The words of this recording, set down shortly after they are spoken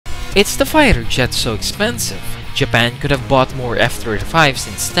It's the fighter jet so expensive, Japan could have bought more F-35s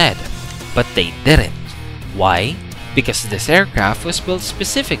instead, but they didn't. Why? Because this aircraft was built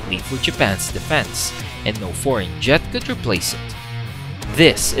specifically for Japan's defense, and no foreign jet could replace it.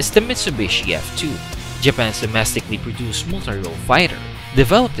 This is the Mitsubishi F-2, Japan's domestically produced multirole fighter,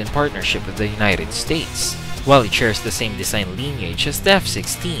 developed in partnership with the United States. While it shares the same design lineage as the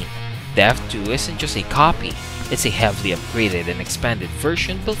F-16, the F-2 isn't just a copy, it's a heavily upgraded and expanded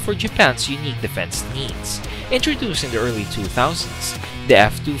version built for Japan's unique defense needs. Introduced in the early 2000s, the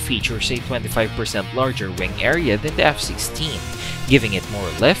F-2 features a 25% larger wing area than the F-16, giving it more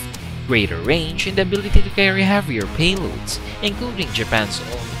lift, greater range, and the ability to carry heavier payloads, including Japan's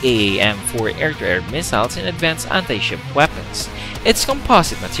own AAM-4 air-to-air missiles and advanced anti-ship weapons. Its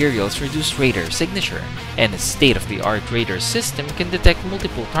composite materials reduce radar signature, and its state-of-the-art radar system can detect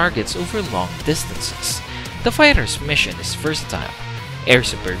multiple targets over long distances. The fighter's mission is versatile: air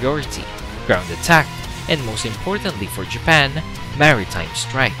superiority, ground attack, and most importantly for Japan, maritime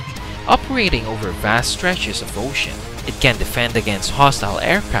strike. Operating over vast stretches of ocean, it can defend against hostile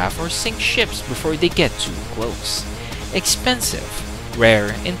aircraft or sink ships before they get too close. Expensive,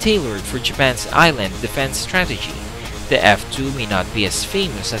 rare, and tailored for Japan's island defense strategy, the F-2 may not be as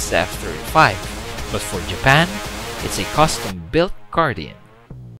famous as the F-35, but for Japan, it's a custom-built guardian.